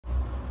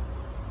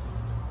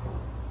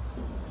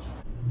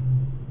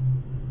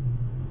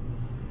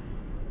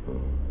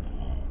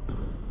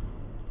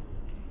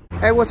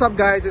Hey, what's up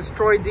guys? It's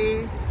Troy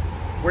D.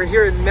 We're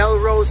here in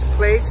Melrose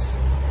Place,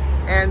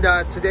 and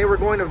today we're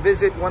going to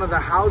visit one of the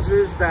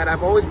houses that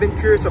I've always been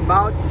curious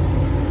about,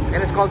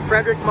 and it's called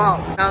Frederic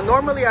Malle. Now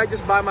normally I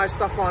just buy my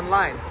stuff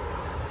online.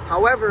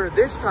 However,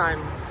 this time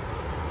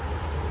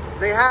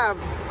they have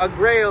a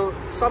grail,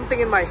 something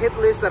in my hit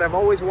list that I've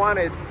always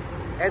wanted,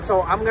 and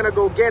so I'm gonna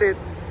go get it.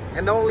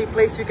 And the only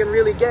place you can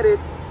really get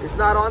it is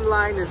not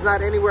online, it's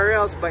not anywhere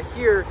else but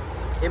here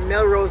in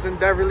Melrose in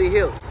Beverly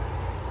Hills.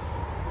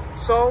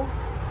 So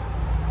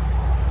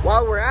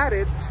while we're at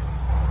it,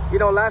 you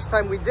know, last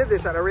time we did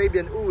this at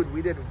Arabian Oud,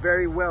 we did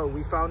very well.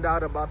 We found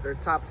out about their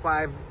top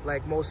 5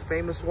 like most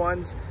famous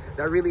ones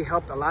that really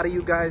helped a lot of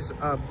you guys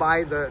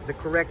buy the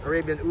correct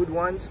Arabian Oud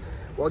ones.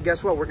 Well,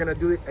 guess what? We're gonna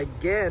do it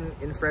again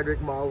in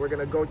Frederic Malle. We're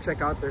gonna go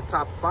check out their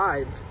top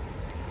 5,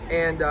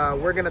 and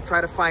we're gonna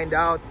try to find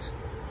out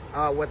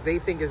what they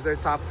think is their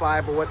top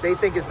 5 or what they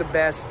think is the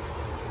best,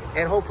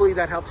 and hopefully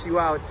that helps you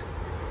out,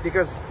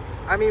 because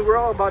I mean, we're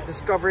all about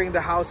discovering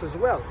the house as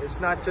well. It's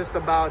not just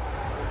about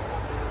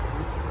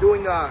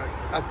doing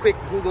a quick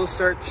Google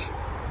search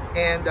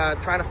and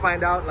trying to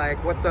find out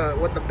like what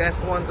the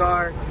best ones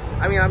are.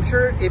 I mean, I'm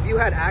sure if you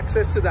had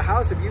access to the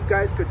house, if you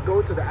guys could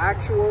go to the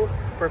actual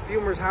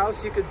perfumer's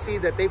house, you could see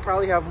that they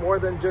probably have more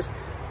than just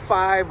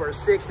 5 or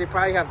 6. They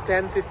probably have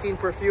 10, 15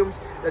 perfumes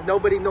that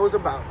nobody knows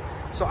about.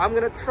 So I'm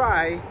gonna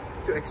try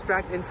to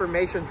extract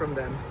information from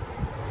them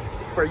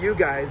for you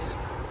guys,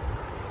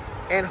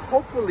 and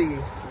hopefully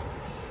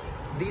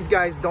these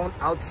guys don't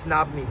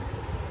out-snob me,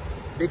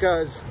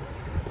 because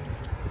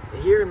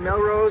here in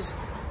Melrose,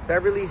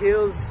 Beverly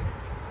Hills,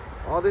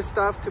 all this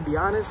stuff, to be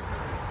honest,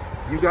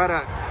 you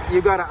gotta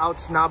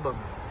out-snob them.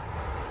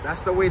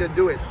 That's the way to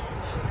do it.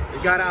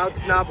 You gotta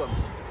out-snob them.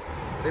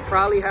 They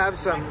probably have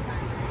some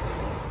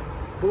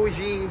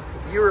bougie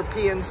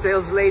European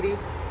sales lady,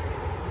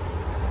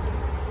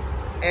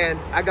 and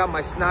I got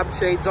my snob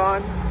shades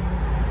on,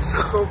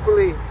 so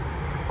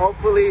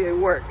hopefully it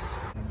works.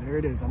 And there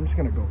it is. I'm just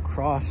gonna go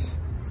cross.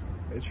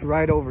 It's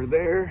right over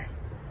there.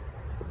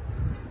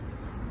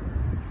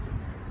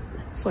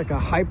 It's like a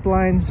hype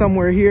line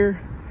somewhere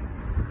here.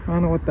 I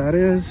don't know what that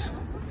is.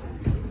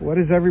 What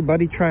is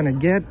everybody trying to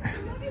get?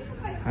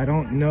 I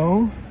don't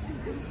know.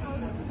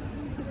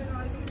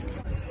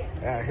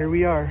 Yeah, here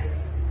we are.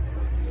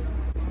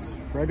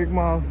 Frederic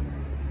Malle.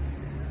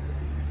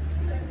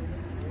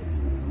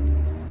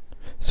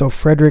 So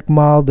Frederic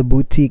Malle, the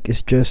boutique,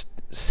 is just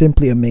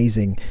simply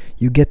amazing.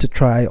 You get to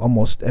try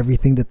almost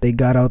everything that they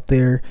got out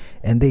there,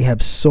 and they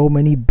have so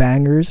many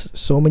bangers,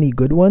 so many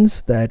good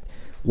ones, that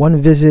one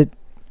visit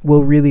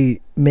will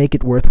really make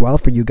it worthwhile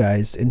for you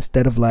guys.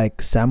 Instead of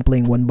like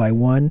sampling one by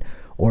one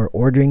or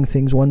ordering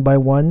things one by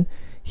one,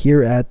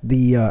 here at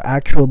the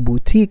actual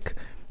boutique,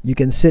 you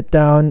can sit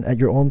down at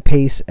your own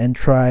pace and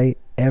try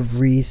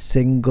every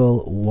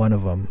single one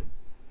of them.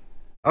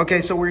 Okay,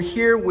 so we're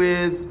here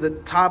with the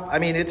top, I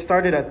mean, it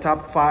started at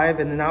top 5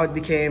 and now it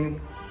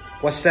became,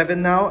 was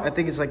 7 now? I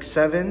think it's like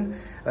 7.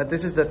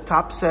 This is the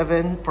top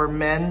 7 for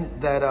men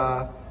that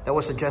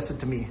was suggested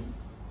to me.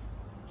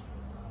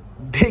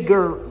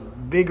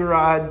 Bigger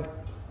odd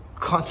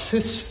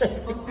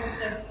concentrate.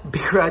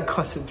 Bigger odd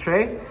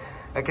concentrate.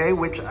 Okay,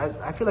 which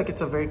I feel like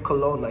it's a very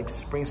cologne, like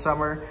spring,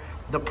 summer.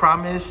 The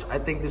Promise, I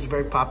think this is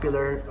very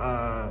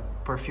popular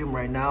perfume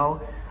right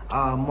now.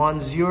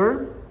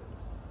 Monsieur.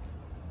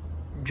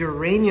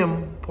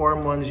 Geranium Pour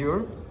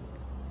Monsieur.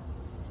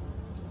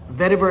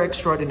 Vetiver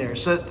Extraordinaire.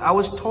 So I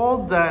was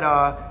told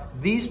that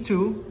these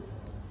two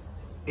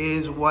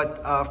is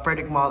what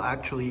Frederic Malle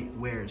actually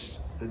wears.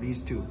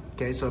 These two.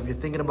 Okay, so if you're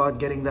thinking about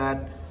getting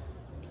that,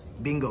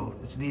 bingo,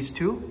 it's these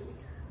two.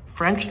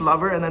 French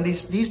Lover, and then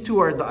these two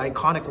are the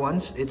iconic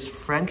ones. It's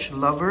French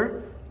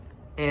Lover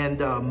and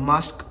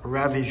Musk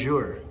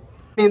Ravageur.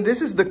 I mean,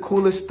 this is the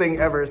coolest thing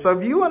ever. So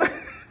if you want to,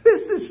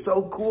 this is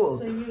so cool.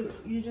 So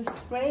you just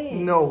spray it.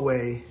 No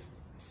way.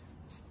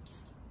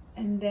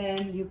 And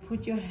then you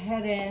put your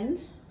head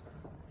in.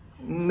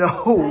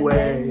 No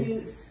way. And then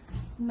you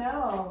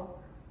smell.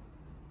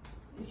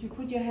 If you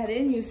put your head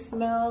in, you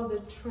smell the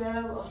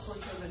trail of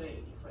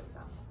fertility, for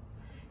example.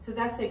 So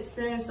that's the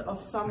experience of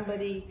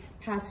somebody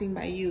passing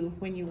by you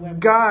when you wear.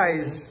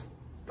 Guys,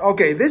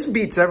 okay, this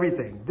beats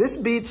everything. This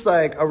beats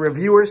like a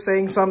reviewer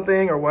saying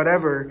something or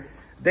whatever.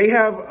 They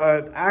have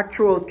an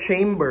actual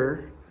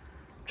chamber.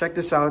 Check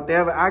this out. They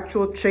have an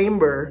actual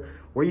chamber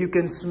where you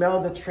can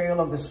smell the trail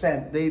of the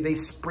scent. They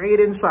spray it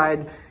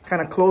inside,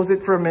 kind of close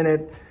it for a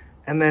minute,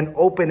 and then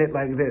open it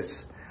like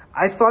this.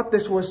 I thought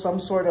this was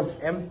some sort of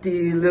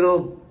empty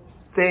little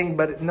thing,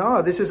 but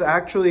no, this is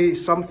actually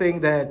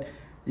something that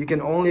you can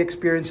only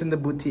experience in the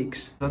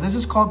boutiques. So this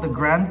is called the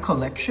Grand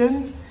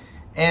Collection,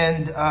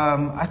 and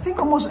I think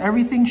almost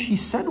everything she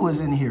said was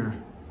in here.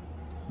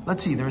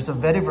 Let's see, there's a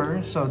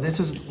vetiver, so this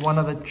is one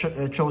of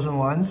the chosen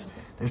ones.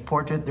 There's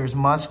Portrait, there's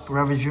Musk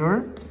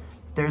Ravageur,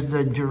 there's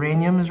the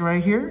geraniums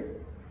right here.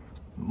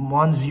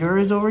 Monsieur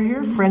is over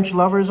here, French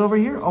Lover is over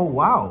here. Oh,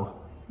 wow.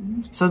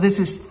 So this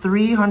is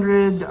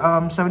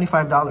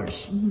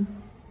 $375.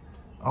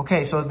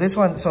 Okay, so this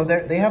one, so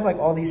they have like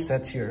all these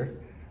sets here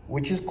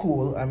which is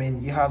cool. I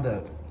mean, you have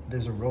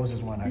there's a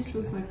roses one actually. This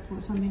was like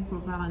for something for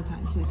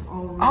Valentine's, so it's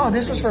all rose. Oh,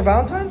 this was for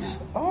Valentine's?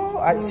 Oh,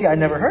 I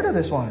never heard of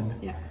this one.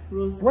 Yeah,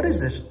 rose. What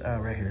is this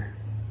right here?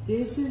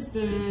 This is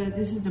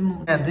the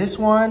moon. And this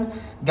one,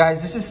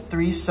 guys, this is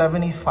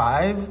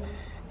 $375.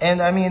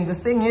 And I mean, the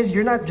thing is,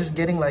 you're not just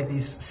getting like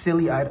these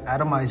silly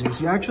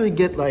atomizers. You actually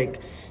get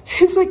like,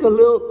 it's like a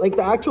little, like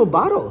the actual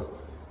bottle,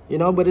 you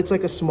know, but it's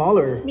like a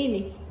smaller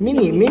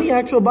mini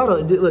actual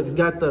bottle. Look, it's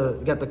got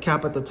the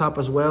cap at the top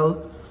as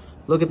well.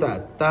 Look at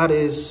that. That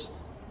is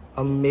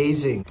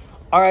amazing.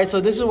 All right,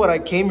 so this is what I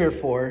came here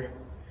for,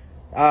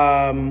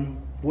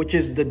 which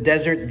is the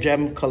Desert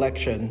Gem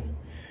Collection.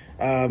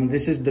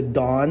 This is the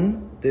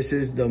dawn, this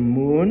is the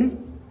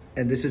moon,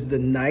 and this is the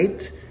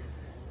night.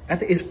 I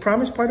think is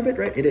promise part of it,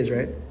 right? It is,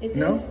 right? It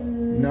no? is,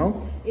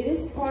 no? It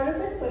is part of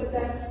it, but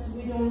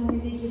we don't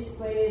really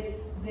display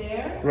it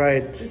there.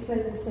 Right.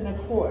 Because it's an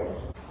accord.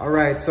 All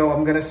right, so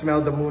I'm gonna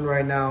smell the moon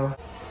right now.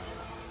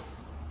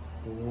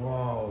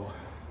 Whoa.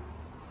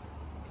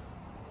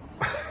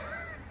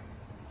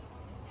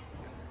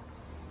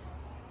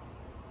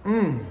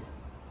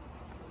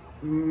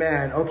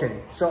 Man, okay.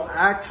 So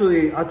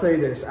actually, I'll tell you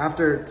this.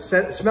 After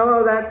smelling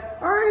all that,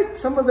 all right,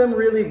 some of them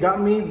really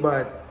got me,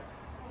 but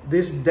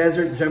this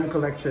Desert Gem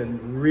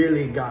Collection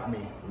really got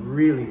me.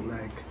 Really,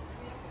 like,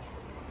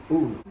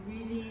 ooh.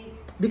 Really?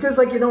 Because,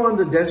 like, you know, on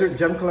the Desert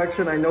Gem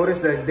Collection, I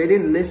noticed that they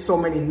didn't list so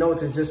many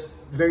notes. It's just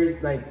very,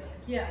 like,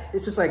 yeah.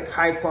 It's just like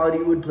high quality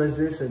oud plus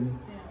this and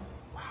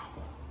wow.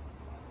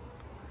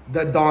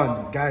 The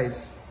dawn,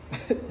 guys.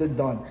 The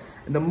dawn.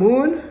 And the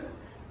moon.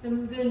 The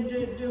moon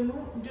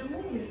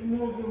is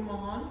more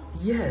gourmand.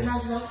 Yes. It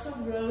has lots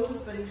of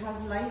rose, but it has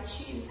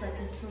lychee. It's like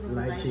a sort of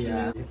lychee.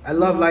 Yeah. I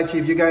love lychee.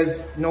 If you guys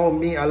know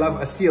me, I love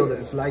a seal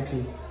that's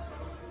lychee.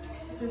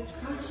 So it's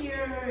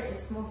fruitier,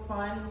 it's more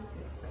fun.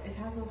 It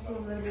has also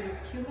a little bit of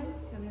cumin. I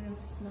don't know if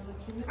you smell the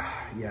cumin.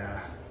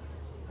 Yeah,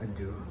 I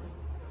do.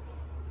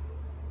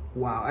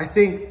 Wow, I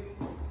think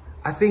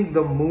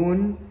the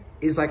moon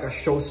is like a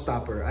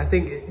showstopper. I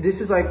think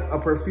this is like a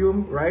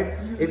perfume, right?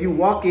 Mm-hmm. If you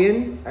walk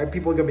in,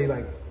 people are gonna be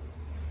like,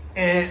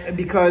 eh,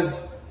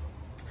 because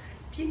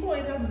people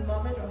either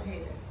love it or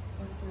hate it.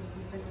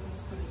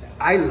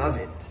 I love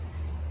it.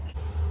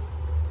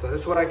 So this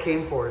is what I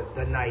came for,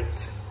 the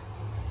night.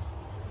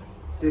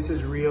 This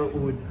is real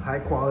oud, high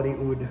quality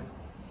oud.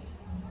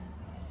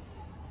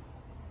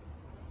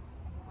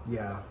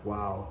 Yeah,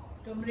 wow.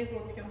 Dominique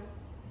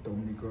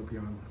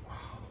Ropion.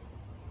 Wow.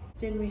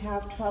 Then we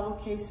have travel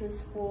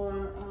cases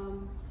for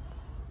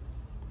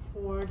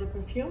the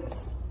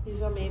perfumes.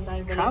 These are made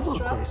by Travel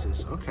Valextra.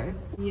 cases, okay.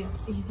 Yeah,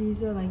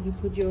 these are like you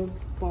put your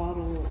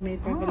bottle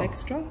made by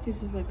Valextra.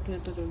 This is like a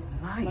bit of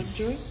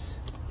luxury.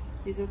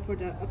 These are for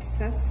the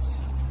obsessed.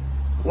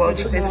 Well,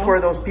 it's for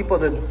those people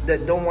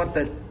that don't want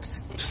the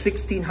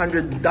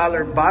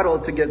 $1,600 bottle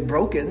to get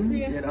broken,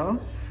 yeah. You know?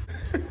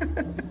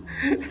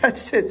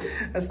 That's it.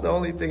 That's the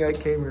only thing I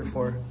came here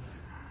for.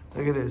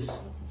 Look at this.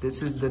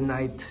 This is the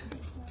night.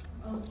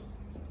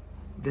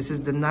 This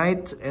is the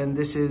night, and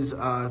this is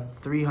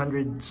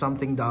 $300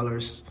 something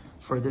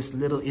for this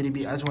little itty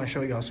bitty. I just want to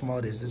show you how small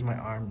it is. This is my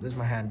arm. This is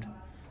my hand.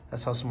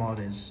 That's how small it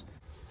is.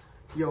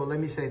 Yo, let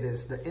me say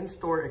this. The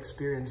in-store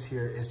experience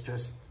here is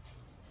just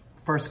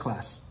first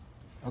class.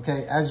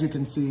 Okay, as you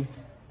can see,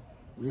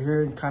 we're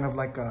here in kind of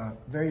like a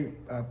very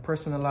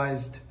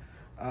personalized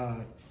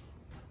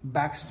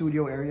back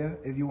studio area,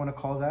 if you want to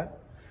call that.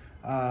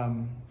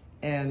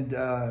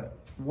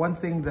 One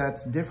thing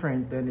that's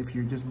different than if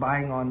you're just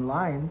buying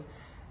online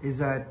is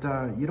that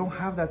you don't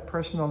have that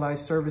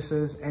personalized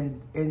services,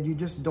 and you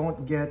just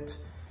don't get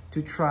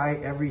to try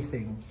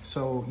everything.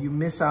 So you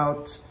miss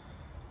out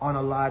on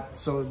a lot.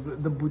 So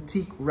the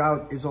boutique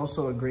route is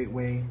also a great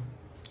way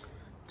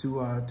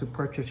to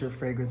purchase your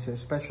fragrances,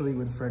 especially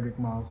with Frederic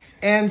Malle.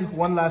 And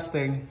one last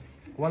thing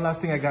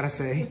I gotta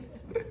say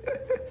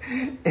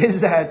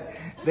is that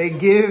they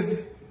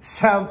give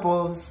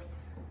samples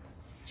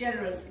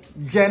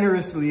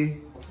generously.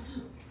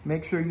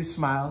 Make sure you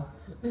smile.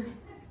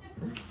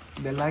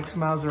 They like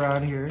smiles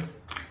around here.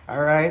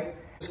 All right.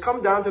 Just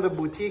come down to the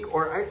boutique,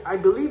 or I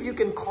believe you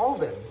can call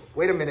them.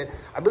 Wait a minute.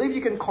 I believe you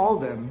can call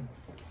them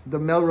the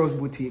Melrose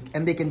Boutique,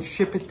 and they can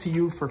ship it to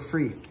you for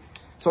free.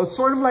 So it's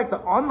sort of like the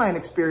online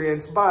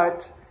experience,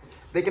 but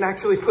they can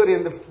actually put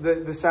in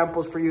the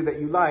samples for you that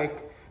you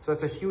like. So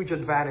it's a huge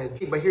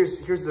advantage. But here's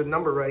the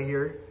number right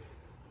here.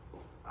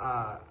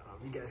 I don't know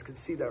if you guys can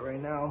see that right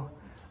now.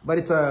 But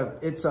it's a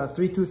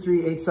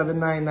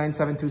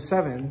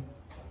 323-879-9727.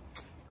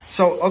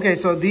 So, okay,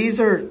 so these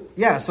are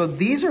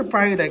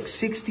probably like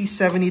 $60,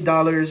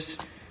 $70.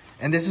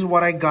 And this is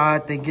what I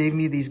got. They gave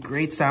me these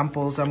great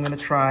samples I'm going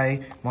to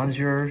try.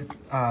 Monsieur,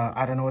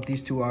 I don't know what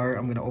these two are.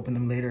 I'm going to open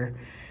them later.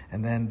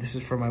 And then this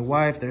is for my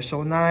wife. They're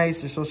so nice.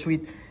 They're so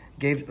sweet.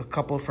 Gave a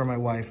couple for my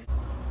wife.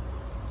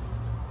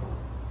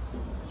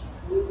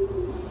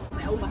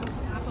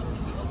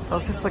 So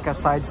it's just like a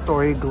side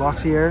story.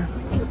 Glossier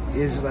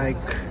is like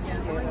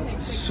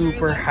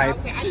super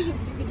hyped.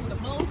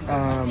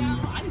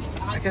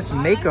 I guess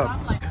makeup.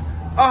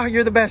 Oh,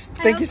 you're the best.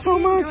 Thank you so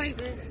much.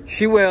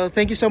 She will.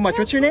 Thank you so much.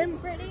 What's your name?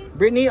 Brittany.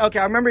 Brittany? Okay,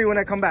 I'll remember you when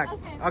I come back.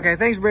 Okay. Okay,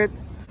 thanks, Britt.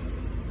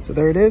 So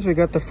there it is. We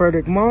got the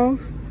Frederic Malle.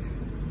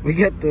 We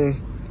get the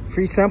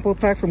free sample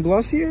pack from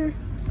Glossier.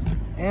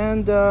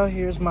 And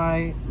here's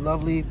my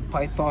lovely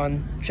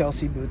Python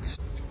Chelsea boots.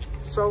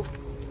 So,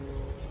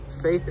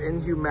 faith in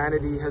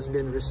humanity has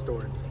been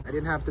restored. I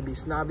didn't have to be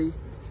snobby.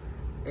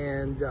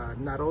 And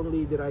not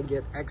only did I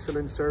get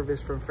excellent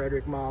service from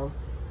Frederic Malle,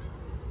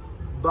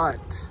 but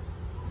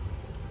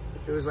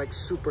it was like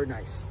super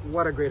nice.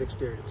 What a great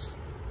experience.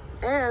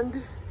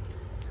 And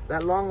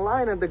that long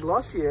line at the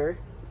Glossier,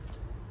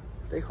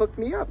 they hooked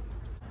me up.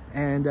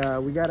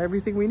 And we got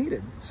everything we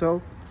needed.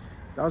 So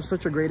that was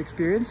such a great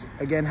experience.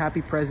 Again,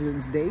 happy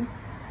President's Day.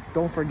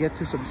 Don't forget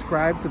to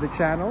subscribe to the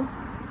channel.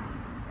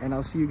 And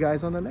I'll see you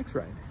guys on the next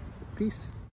ride. Peace.